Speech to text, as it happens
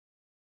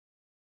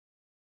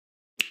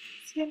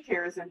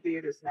Skincare is in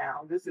theaters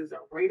now. This is a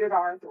rated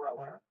R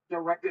thriller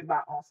directed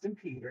by Austin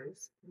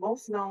Peters,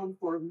 most known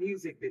for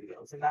music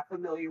videos. I'm not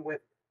familiar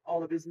with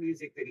all of his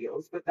music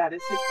videos, but that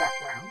is his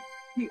background.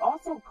 He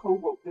also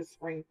co-wrote the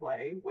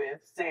screenplay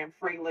with Sam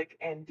Freilich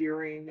and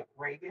Deering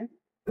Reagan.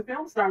 The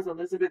film stars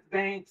Elizabeth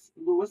Banks,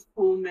 Louis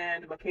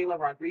Pullman, Michaela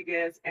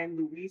Rodriguez, and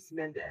Luis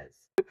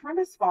Mendez. The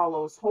premise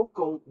follows Hope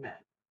Goldman,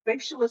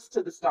 facialist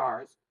to the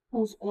stars,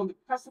 who's on the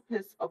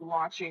precipice of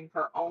launching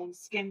her own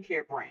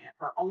skincare brand,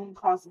 her own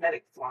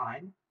cosmetics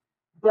line,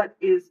 but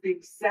is being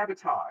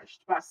sabotaged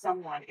by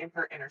someone in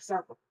her inner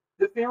circle.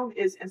 The film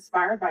is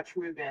inspired by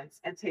true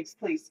events and takes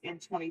place in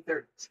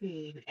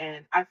 2013,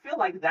 and I feel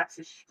like that's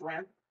the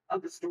strength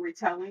of the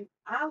storytelling.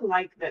 I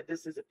like that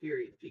this is a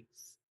period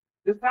piece.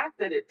 The fact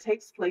that it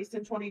takes place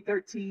in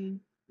 2013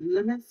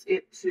 limits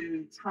it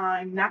to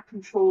time not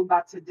controlled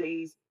by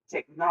today's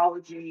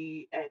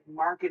technology and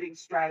marketing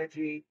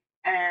strategy,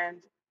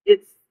 and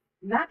it's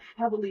not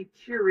heavily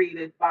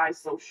curated by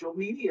social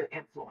media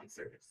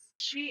influencers.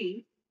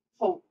 She,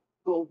 Hope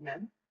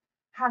Goldman,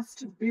 has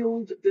to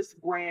build this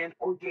brand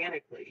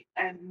organically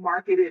and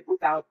market it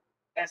without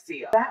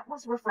SEO. That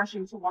was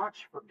refreshing to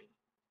watch for me,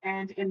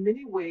 and in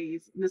many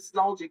ways,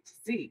 nostalgic to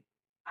see.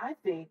 I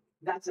think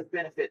that's a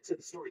benefit to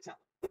the storytelling.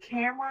 The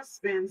camera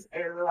spends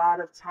a lot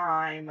of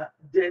time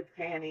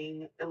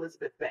deadpanning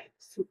Elizabeth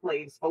Banks, who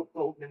plays Hope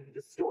Goldman in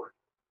the story.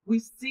 We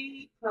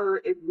see her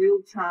in real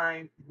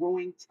time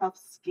growing tough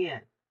skin,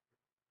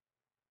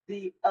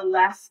 the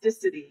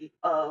elasticity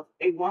of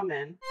a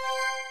woman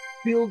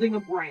building a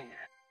brand,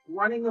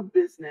 running a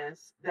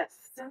business that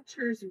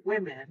centers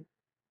women,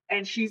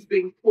 and she's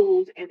being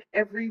pulled in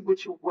every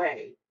which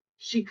way.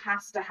 She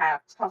has to have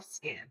tough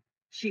skin.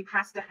 She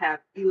has to have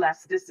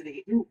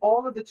elasticity. Through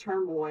all of the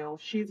turmoil,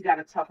 she's got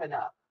to toughen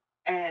up.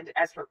 And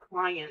as her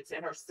clients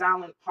and her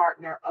silent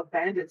partner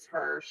abandons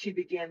her, she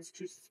begins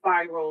to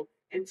spiral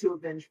into a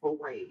vengeful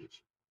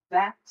rage.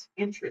 That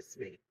interests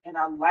me. And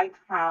I like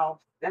how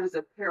that is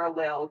a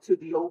parallel to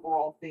the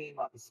overall theme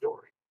of the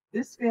story.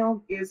 This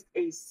film is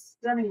a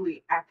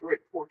stunningly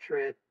accurate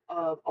portrait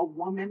of a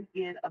woman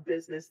in a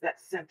business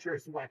that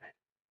centers women.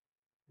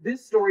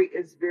 This story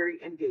is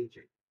very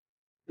engaging.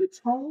 The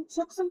tone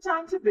took some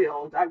time to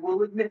build, I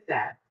will admit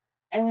that,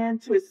 and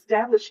to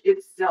establish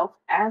itself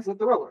as a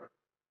thriller.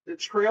 The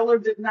trailer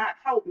did not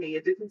help me.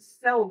 It didn't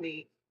sell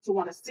me to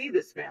want to see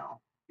this film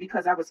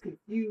because I was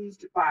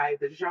confused by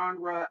the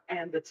genre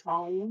and the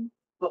tone.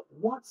 But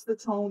once the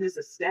tone is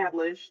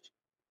established,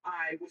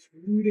 I was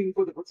rooting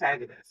for the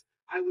protagonist.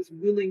 I was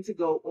willing to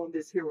go on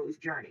this hero's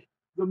journey.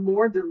 The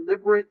more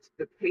deliberate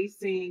the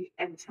pacing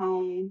and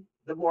tone,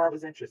 the more I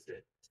was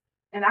interested.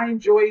 And I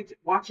enjoyed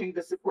watching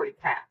the supporting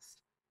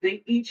cast.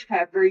 They each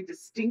have very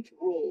distinct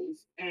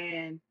roles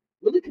and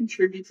really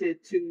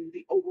contributed to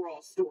the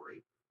overall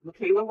story.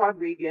 Michaela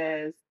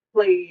Rodriguez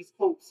plays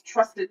Hope's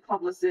trusted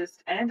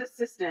publicist and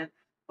assistant,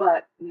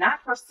 but not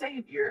her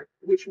savior,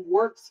 which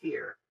works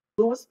here.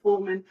 Louis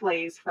Pullman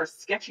plays her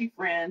sketchy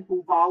friend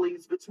who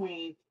volleys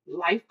between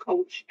life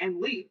coach and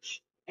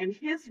leech, and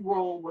his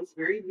role was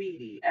very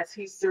meaty as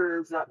he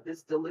serves up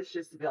this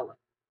delicious villain.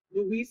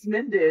 Luis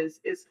Mendez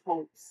is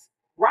Hope's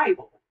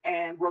rival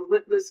and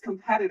relentless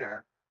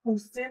competitor who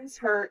sends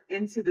her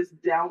into this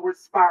downward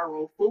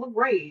spiral full of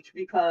rage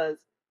because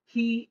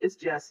he is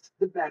just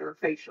the better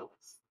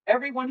facialist.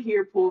 Everyone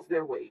here pulls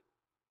their weight.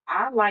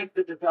 I like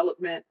the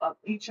development of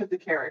each of the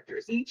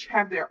characters. Each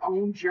have their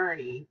own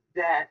journey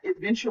that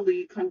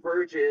eventually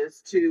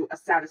converges to a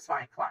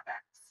satisfying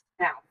climax.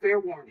 Now, fair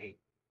warning,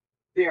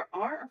 there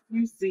are a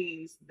few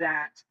scenes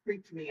that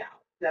creeped me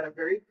out that are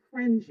very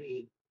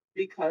cringy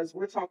because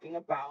we're talking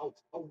about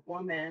a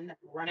woman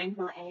running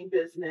her own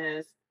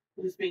business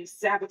who's being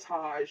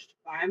sabotaged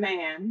by a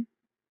man,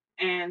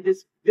 and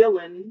this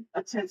villain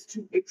attempts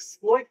to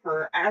exploit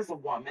her as a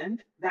woman.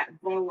 That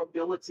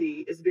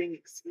vulnerability is being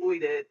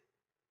exploited,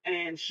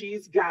 and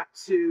she's got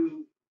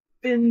to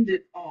fend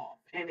it off.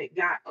 And it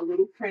got a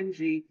little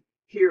cringy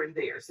here and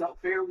there. So,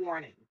 fair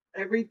warning,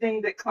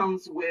 everything that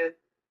comes with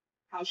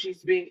how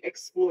she's being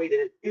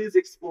exploited is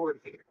explored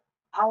here.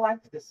 I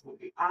liked this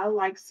movie. I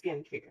like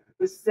skincare.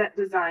 The set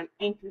design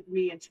anchored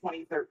me in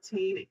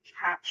 2013. It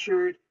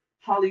captured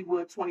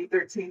Hollywood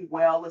 2013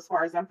 well, as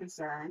far as I'm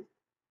concerned.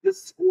 The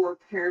score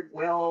paired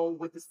well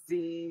with the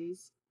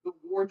scenes. The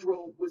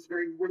wardrobe was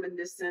very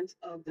reminiscent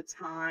of the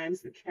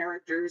times. The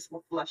characters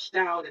were fleshed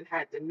out and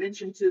had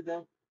dimension to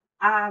them.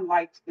 I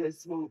liked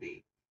this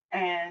movie,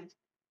 and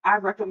I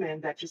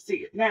recommend that you see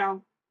it.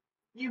 Now,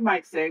 you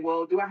might say,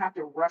 well, do I have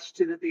to rush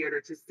to the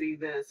theater to see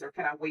this, or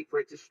can I wait for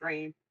it to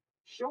stream?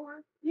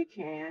 Sure, you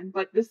can,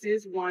 but this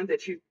is one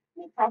that you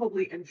will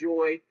probably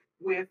enjoy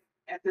with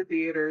at the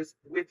theaters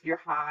with your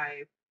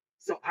hive.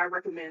 So I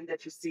recommend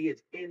that you see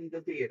it in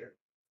the theater.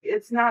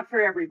 It's not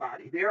for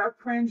everybody. There are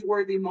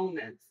cringe-worthy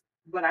moments,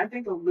 but I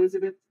think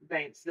Elizabeth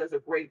Banks does a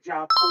great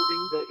job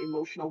holding the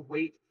emotional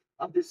weight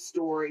of this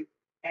story,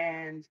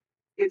 and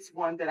it's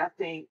one that I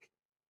think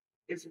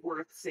is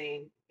worth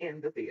seeing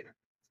in the theater.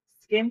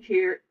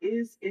 Skincare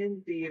is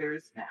in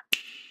theaters now.